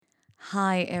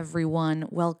Hi, everyone.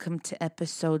 Welcome to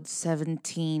episode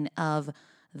 17 of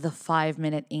the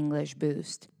 5-Minute English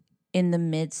Boost. In the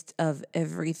midst of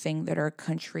everything that our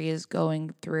country is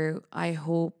going through, I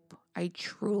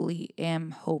truly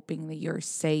am hoping that you're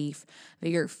safe, that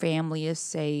your family is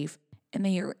safe, and that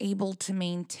you're able to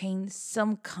maintain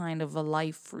some kind of a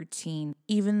life routine,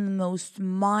 even the most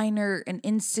minor and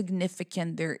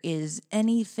insignificant there is.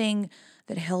 Anything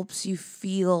that helps you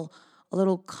feel a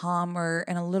little calmer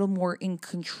and a little more in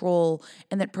control,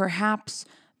 and that perhaps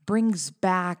brings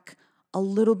back a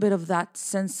little bit of that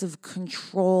sense of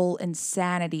control and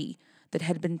sanity that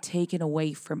had been taken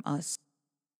away from us.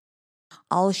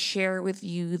 I'll share with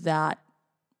you that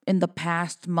in the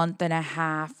past month and a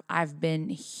half, I've been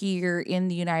here in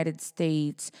the United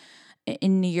States,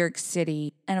 in New York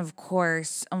City, and of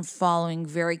course, I'm following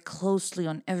very closely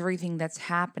on everything that's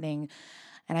happening.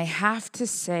 And I have to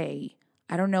say,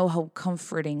 I don't know how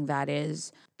comforting that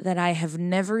is, that I have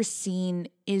never seen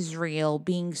Israel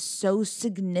being so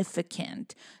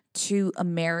significant to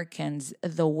Americans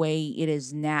the way it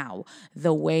is now,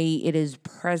 the way it is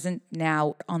present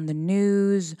now on the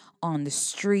news, on the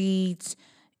streets,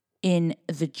 in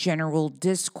the general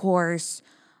discourse.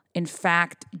 In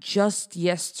fact, just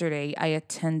yesterday, I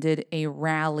attended a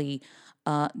rally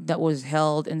that was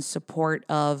held in support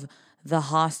of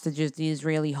the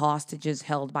Israeli hostages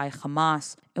held by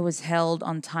Hamas. It was held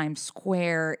on Times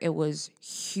Square. It was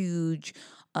huge.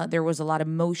 There was a lot of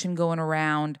motion going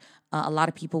around. A lot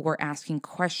of people were asking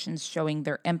questions, showing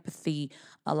their empathy.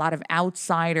 A lot of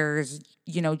outsiders,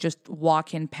 just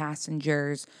walk-in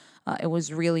passengers. It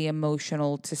was really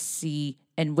emotional to see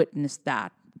and witness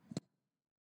that.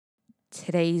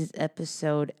 Today's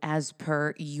episode, as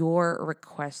per your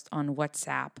request on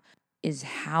WhatsApp, is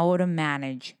how to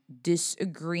manage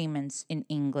disagreements in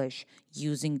English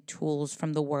using tools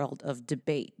from the world of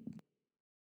debate.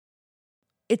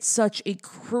 It's such a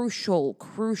crucial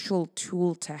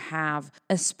tool to have,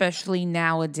 especially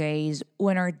nowadays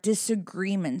when our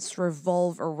disagreements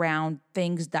revolve around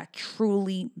things that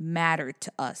truly matter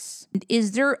to us. And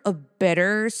is there a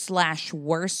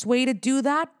better/worse way to do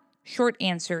that? Short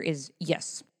answer is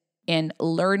yes. And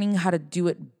learning how to do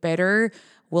it better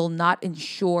will not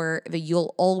ensure that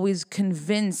you'll always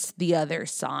convince the other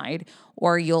side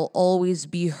or you'll always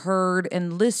be heard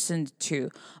and listened to,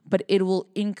 but it will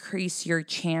increase your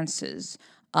chances.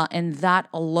 And that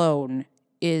alone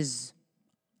is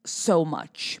so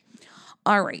much.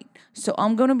 All right, so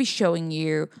I'm going to be showing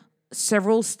you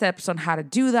several steps on how to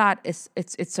do that.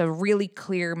 It's a really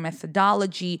clear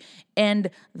methodology, and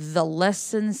the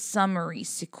lesson summary,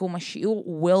 Sikum HaShiur,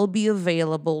 will be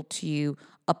available to you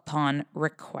upon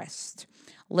request.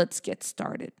 Let's get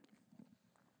started.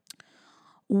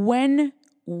 When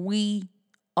we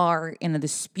are in a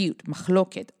dispute,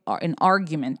 machloket, or an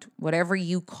argument, whatever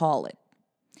you call it,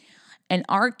 and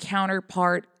our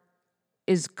counterpart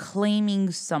is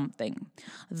claiming something,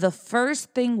 the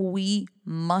first thing we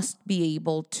must be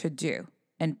able to do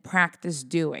and practice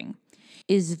doing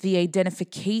is the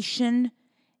identification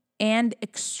and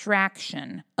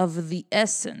extraction of the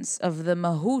essence, of the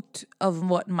mahut of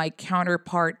what my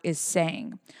counterpart is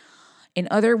saying. In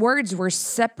other words, we're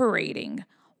separating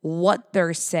what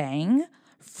they're saying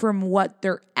from what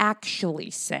they're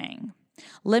actually saying.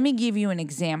 Let me give you an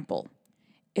example.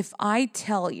 If I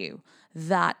tell you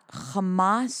that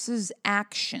Hamas's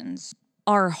actions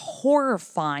are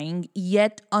horrifying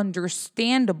yet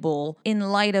understandable in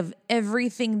light of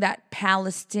everything that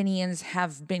Palestinians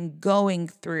have been going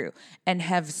through and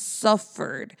have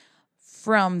suffered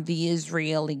from the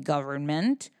Israeli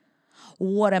government,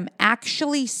 what I'm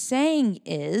actually saying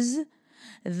is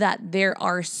that there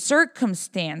are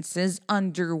circumstances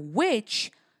under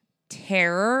which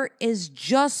terror is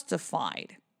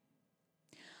justified.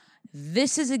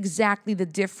 This is exactly the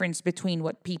difference between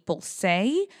what people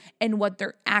say and what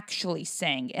they're actually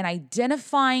saying. And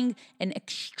identifying and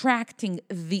extracting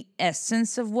the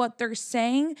essence of what they're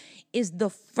saying is the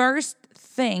first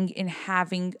thing in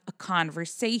having a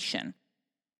conversation.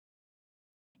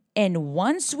 And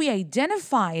once we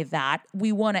identify that,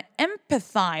 we want to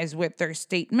empathize with their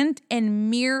statement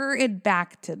and mirror it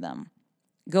back to them.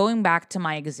 Going back to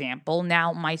my example,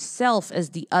 now myself as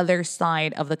the other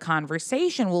side of the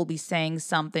conversation will be saying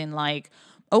something like,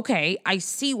 okay, I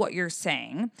see what you're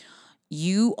saying.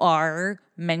 You are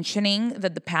mentioning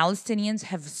that the Palestinians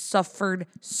have suffered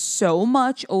so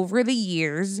much over the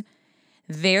years.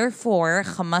 Therefore,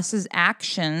 Hamas's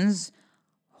actions,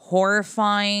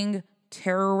 horrifying,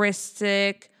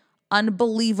 terroristic,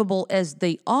 unbelievable as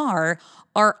they are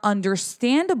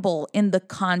understandable in the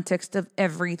context of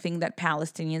everything that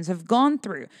Palestinians have gone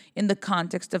through, in the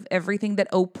context of everything that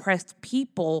oppressed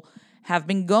people have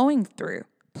been going through.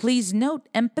 Please note,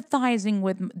 empathizing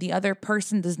with the other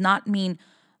person does not mean,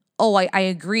 oh, I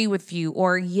agree with you,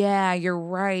 or yeah, you're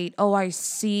right, oh, I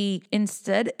see.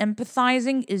 Instead,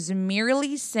 empathizing is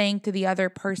merely saying to the other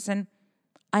person,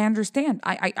 I understand.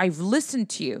 I've listened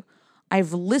to you.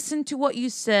 I've listened to what you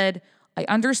said. I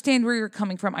understand where you're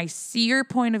coming from. I see your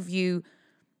point of view,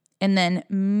 and then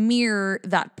mirror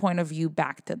that point of view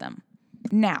back to them.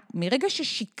 Now, מרגע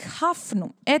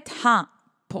ששיקפנו את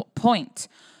הפוינט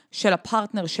של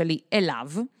הפרטנר שלי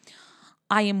אליו,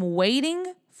 I am waiting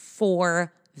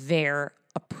for their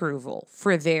approval,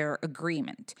 for their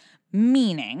agreement.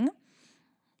 Meaning,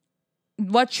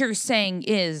 what you're saying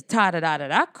is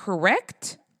ta-da-da-da-da,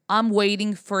 correct? I'm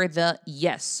waiting for the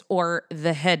yes or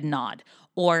the head nod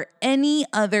or any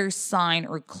other sign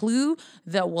or clue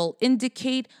that will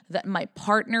indicate that my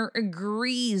partner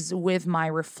agrees with my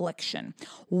reflection.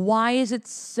 Why is it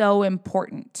so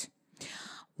important?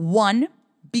 One,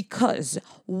 because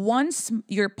once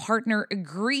your partner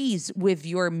agrees with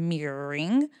your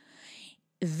mirroring,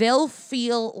 they'll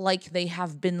feel like they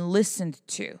have been listened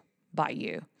to by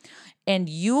you. And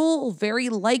you'll very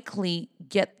likely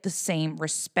get the same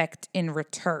respect in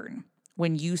return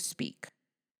when you speak.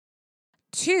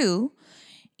 Two,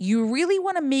 you really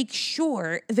want to make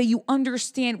sure that you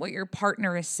understand what your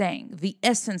partner is saying, the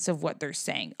essence of what they're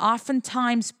saying.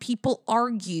 Oftentimes, people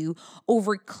argue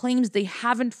over claims they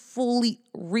haven't fully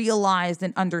realized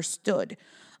and understood.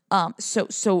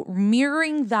 So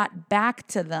mirroring that back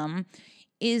to them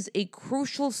is a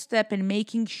crucial step in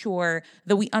making sure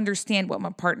that we understand what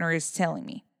my partner is telling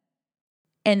me.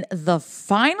 And the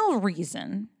final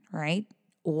reason, right,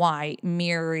 why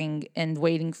mirroring and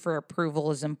waiting for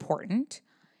approval is important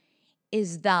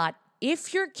is that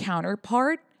if your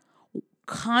counterpart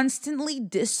constantly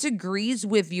disagrees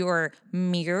with your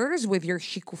mirrors, with your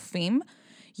shikufim,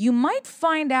 you might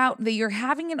find out that you're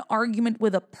having an argument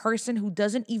with a person who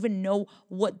doesn't even know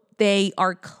what they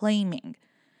are claiming.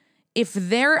 If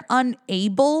they're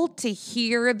unable to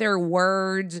hear their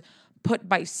words put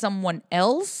by someone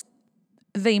else,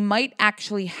 they might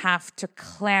actually have to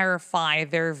clarify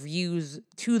their views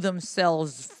to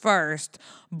themselves first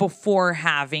before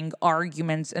having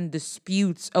arguments and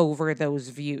disputes over those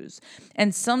views.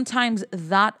 And sometimes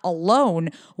that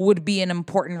alone would be an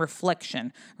important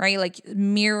reflection, right? Like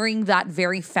mirroring that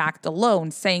very fact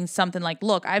alone, saying something like,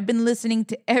 look, I've been listening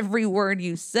to every word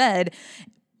you said,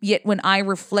 yet when I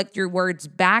reflect your words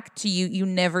back to you, you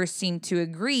never seem to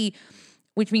agree.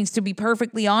 Which means, to be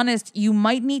perfectly honest, you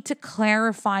might need to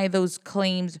clarify those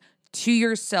claims to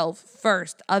yourself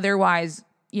first. Otherwise,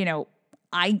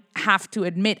 I have to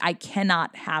admit I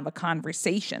cannot have a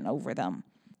conversation over them.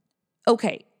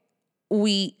 Okay,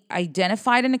 we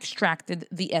identified and extracted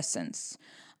the essence.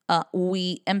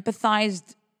 We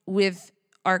empathized with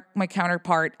my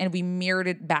counterpart and we mirrored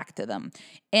it back to them.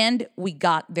 And we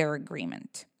got their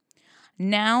agreement.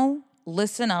 Now,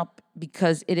 listen up,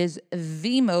 because it is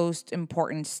the most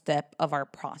important step of our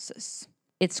process.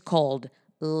 It's called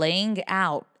laying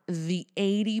out the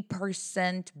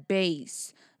 80%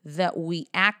 base that we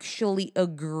actually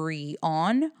agree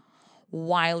on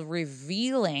while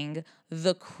revealing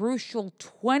the crucial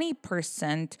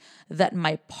 20% that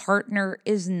my partner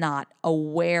is not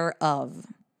aware of.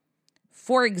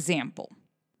 For example,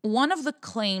 one of the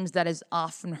claims that is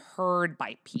often heard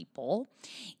by people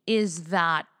is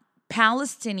that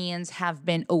Palestinians have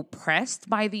been oppressed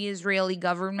by the Israeli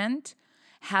government,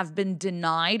 have been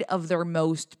denied of their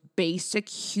most basic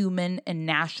human and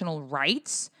national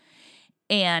rights,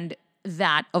 and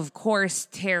that, of course,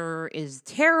 terror is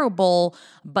terrible,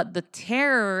 but the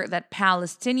terror that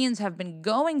Palestinians have been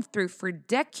going through for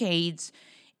decades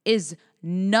is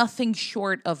nothing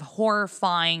short of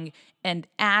horrifying and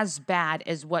as bad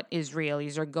as what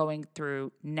Israelis are going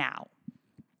through now.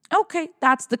 Okay,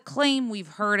 that's the claim. We've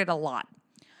heard it a lot.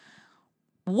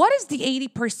 What is the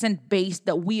 80% base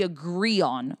that we agree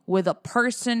on with a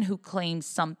person who claims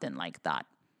something like that?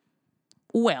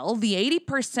 Well, the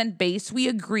 80% base we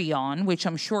agree on, which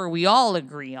I'm sure we all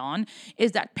agree on,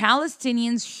 is that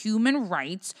Palestinians' human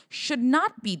rights should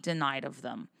not be denied of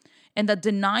them, and that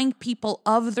denying people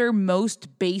of their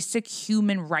most basic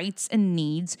human rights and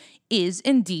needs is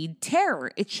indeed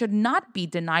terror. It should not be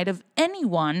denied of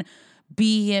anyone,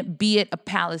 be it a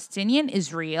Palestinian,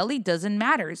 Israeli, doesn't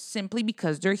matter, simply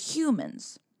because they're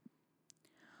humans.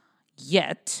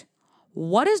 Yet,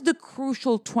 What is the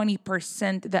crucial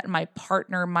 20% that my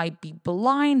partner might be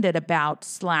blinded about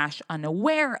 /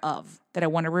 unaware of that I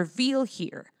want to reveal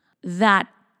here? That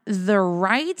the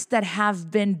rights that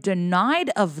have been denied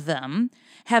of them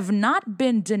have not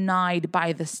been denied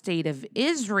by the state of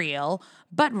Israel,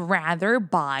 but rather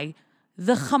by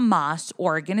the Hamas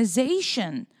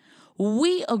organization.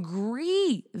 We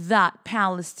agree that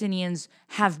Palestinians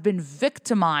have been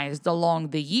victimized along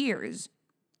the years,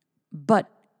 but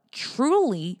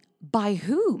truly, by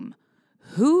whom?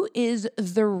 Who is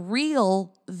the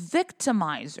real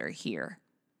victimizer here?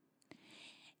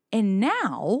 And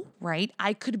now, right,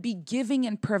 I could be giving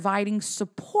and providing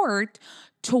support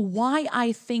to why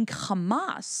I think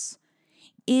Hamas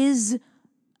is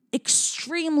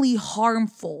extremely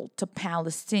harmful to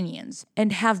Palestinians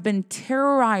and have been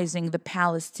terrorizing the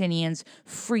Palestinians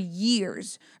for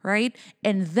years, right?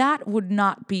 And that would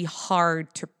not be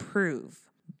hard to prove.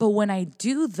 But when I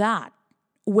do that,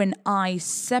 when I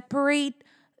separate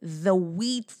the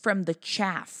wheat from the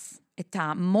chaff, את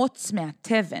המוץ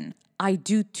מהתבן, I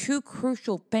do two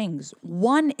crucial things.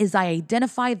 One is I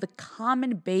identify the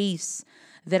common base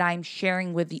that I'm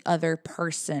sharing with the other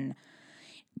person.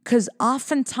 Because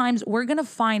oftentimes we're going to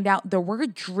find out that we're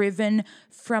driven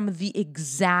from the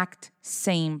exact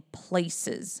same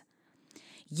places.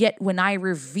 Yet when I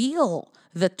reveal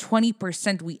the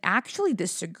 20% we actually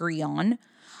disagree on,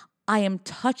 I am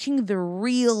touching the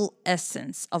real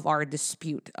essence of our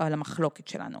dispute. המחלוקת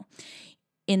שלנו.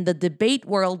 In the debate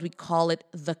world, we call it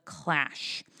the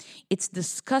clash. It's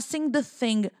discussing the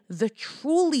thing that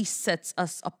truly sets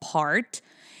us apart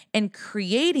and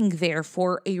creating,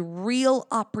 therefore, a real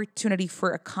opportunity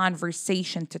for a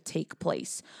conversation to take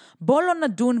place. בוא לא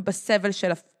נדון בסבל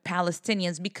של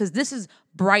Palestinians, because this is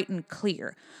bright and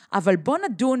clear. אבל בוא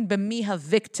נדון במי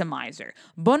ה-victimizer.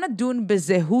 בוא נדון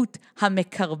בזהות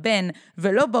המקרבן,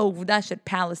 ולא בעובדה ש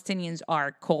Palestinians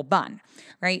are קורבן,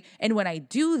 right? And when I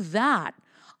do that,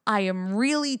 I am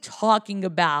really talking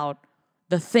about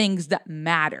the things that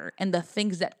matter and the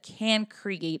things that can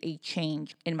create a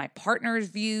change in my partner's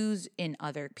views, in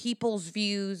other people's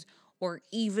views, or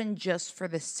even just for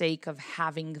the sake of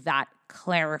having that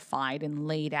clarified and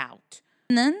laid out.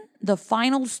 And then the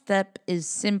final step is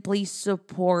simply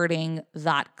supporting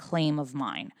that claim of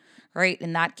mine, right?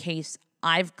 In that case,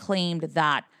 I've claimed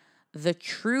that the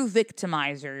true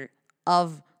victimizer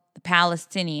of the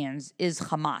Palestinians is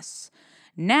Hamas.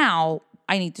 Now,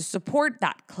 I need to support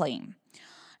that claim.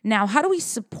 Now, how do we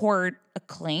support a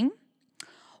claim?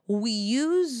 We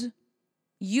use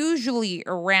usually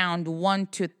around 1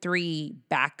 to 3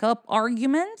 backup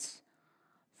arguments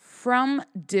from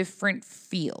different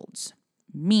fields.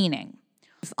 Meaning,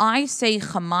 if I say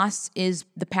Hamas is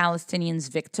the Palestinians'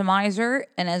 victimizer,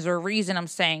 and as a reason I'm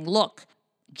saying, look,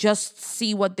 just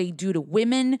see what they do to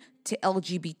women, to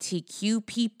LGBTQ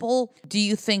people. Do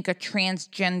you think a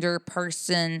transgender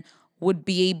person would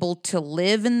be able to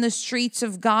live in the streets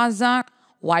of Gaza?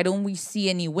 Why don't we see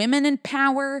any women in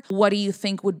power? What do you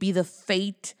think would be the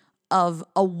fate of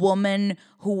a woman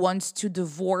who wants to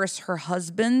divorce her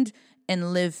husband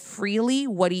and live freely?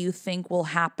 What do you think will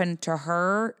happen to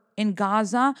her in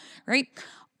Gaza, right?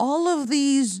 All of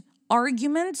these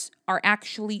arguments are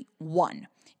actually one.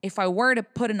 If I were to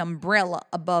put an umbrella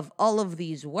above all of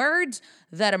these words,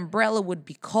 that umbrella would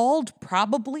be called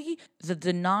probably the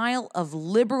denial of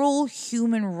liberal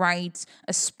human rights,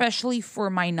 especially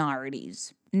for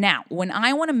minorities. Now, when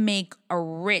I want to make a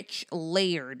rich,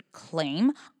 layered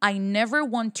claim, I never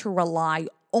want to rely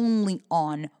only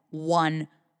on one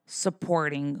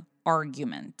supporting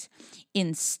argument.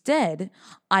 Instead,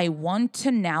 I want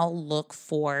to now look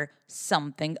for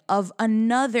something of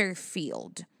another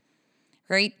field.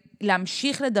 Right?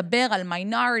 להמשיך לדבר על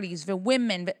minorities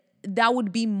women, that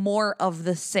would be more of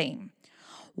the same.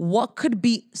 What could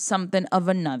be something of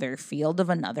another field, of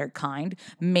another kind?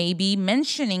 Maybe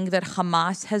mentioning that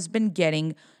Hamas has been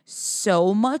getting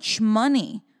so much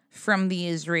money from the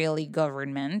Israeli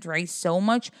government, right? So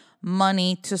much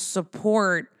money to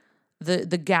support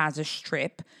the Gaza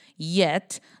Strip,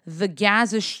 yet the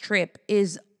Gaza Strip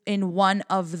is in one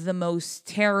of the most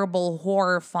terrible,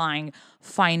 horrifying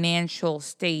financial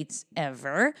states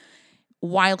ever,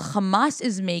 while Hamas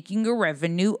is making a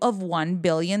revenue of $1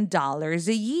 billion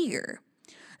a year.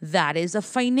 That is a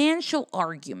financial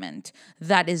argument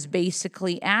that is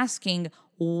basically asking,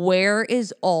 where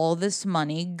is all this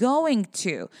money going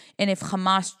to? And if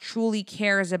Hamas truly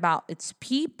cares about its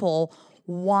people,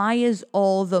 why is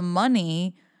all the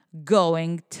money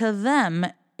going to them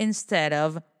instead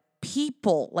of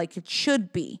people like it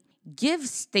should be? Give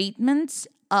statements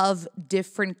of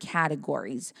different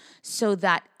categories so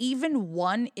that even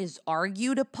one is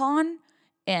argued upon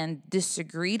and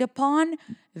disagreed upon,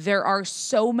 there are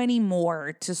so many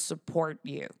more to support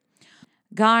you.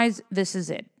 Guys, this is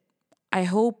it. I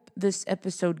hope this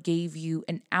episode gave you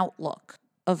an outlook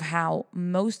of how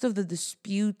most of the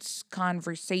disputes,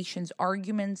 conversations,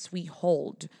 arguments we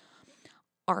hold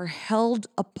are held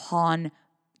upon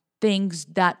things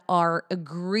that are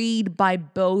agreed by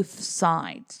both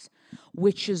sides,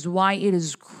 which is why it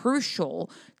is crucial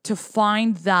to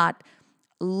find that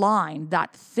line,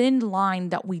 that thin line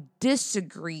that we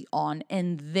disagree on,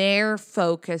 and there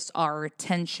focus our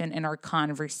attention and our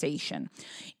conversation.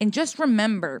 And just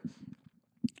remember,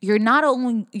 you're not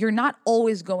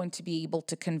always going to be able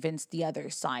to convince the other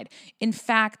side. In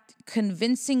fact,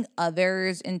 convincing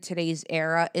others in today's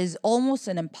era is almost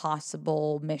an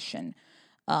impossible mission.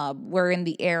 We're in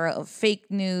the era of fake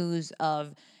news,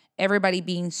 of everybody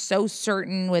being so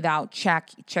certain without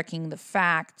checking the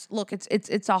facts. Look,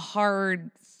 it's a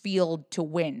hard field to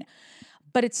win,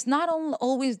 but it's not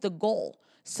always the goal.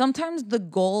 Sometimes the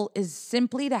goal is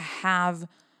simply to have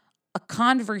a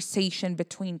conversation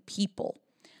between people,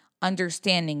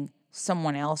 understanding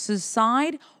someone else's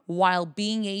side while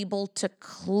being able to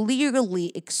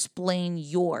clearly explain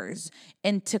yours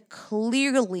and to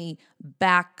clearly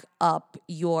back up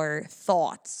your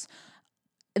thoughts.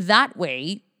 That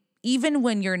way, even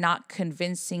when you're not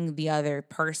convincing the other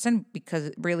person, because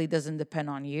it really doesn't depend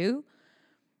on you,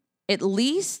 at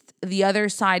least the other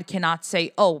side cannot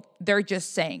say, oh, they're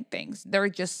just saying things. They're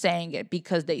just saying it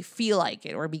because they feel like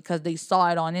it or because they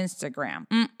saw it on Instagram.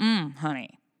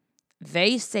 Honey.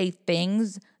 They say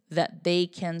things that they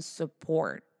can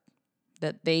support,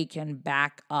 that they can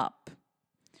back up.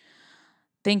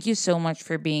 Thank you so much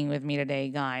for being with me today,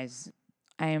 guys.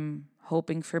 I'm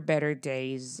hoping for better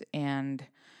days, and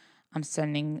I'm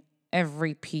sending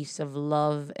every piece of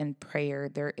love and prayer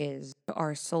there is to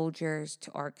our soldiers,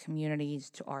 to our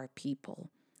communities, to our people.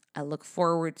 I look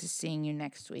forward to seeing you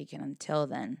next week, and until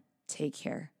then, take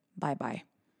care. Bye-bye.